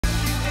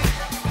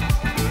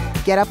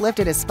Get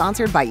Uplifted is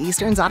sponsored by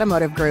Eastern's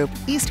Automotive Group.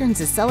 Eastern's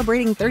is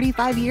celebrating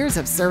 35 years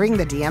of serving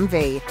the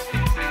DMV.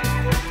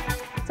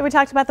 So we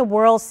talked about the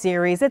World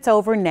Series. It's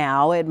over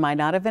now. It might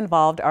not have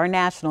involved our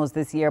Nationals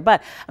this year,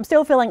 but I'm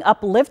still feeling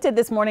uplifted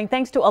this morning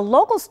thanks to a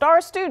local star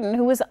student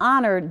who was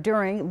honored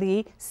during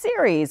the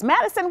series.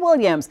 Madison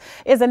Williams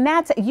is a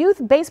Nats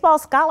Youth Baseball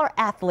Scholar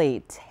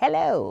Athlete.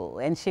 Hello.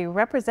 And she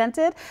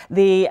represented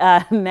the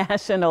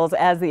Nationals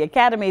as the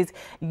Academy's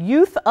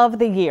Youth of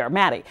the Year.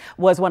 Maddie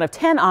was one of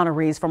 10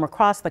 honorees from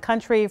across the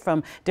country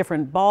from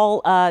different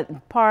ball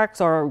parks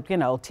or,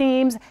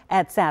 teams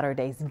at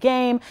Saturday's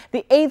game.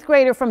 The 8th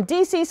grader from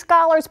D.C.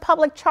 Scholars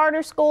Public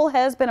Charter School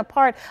has been a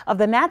part of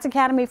the Nats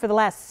Academy for the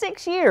last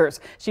 6 years.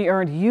 She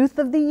earned Youth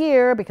of the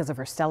Year because of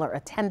her stellar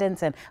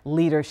attendance and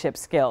leadership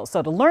skills.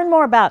 So to learn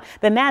more about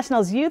the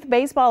Nationals Youth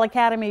Baseball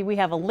Academy, we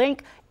have a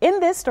link in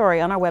this story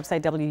on our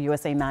website,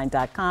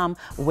 WUSA9.com.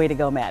 Way to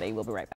go, Maddie. We'll be right back.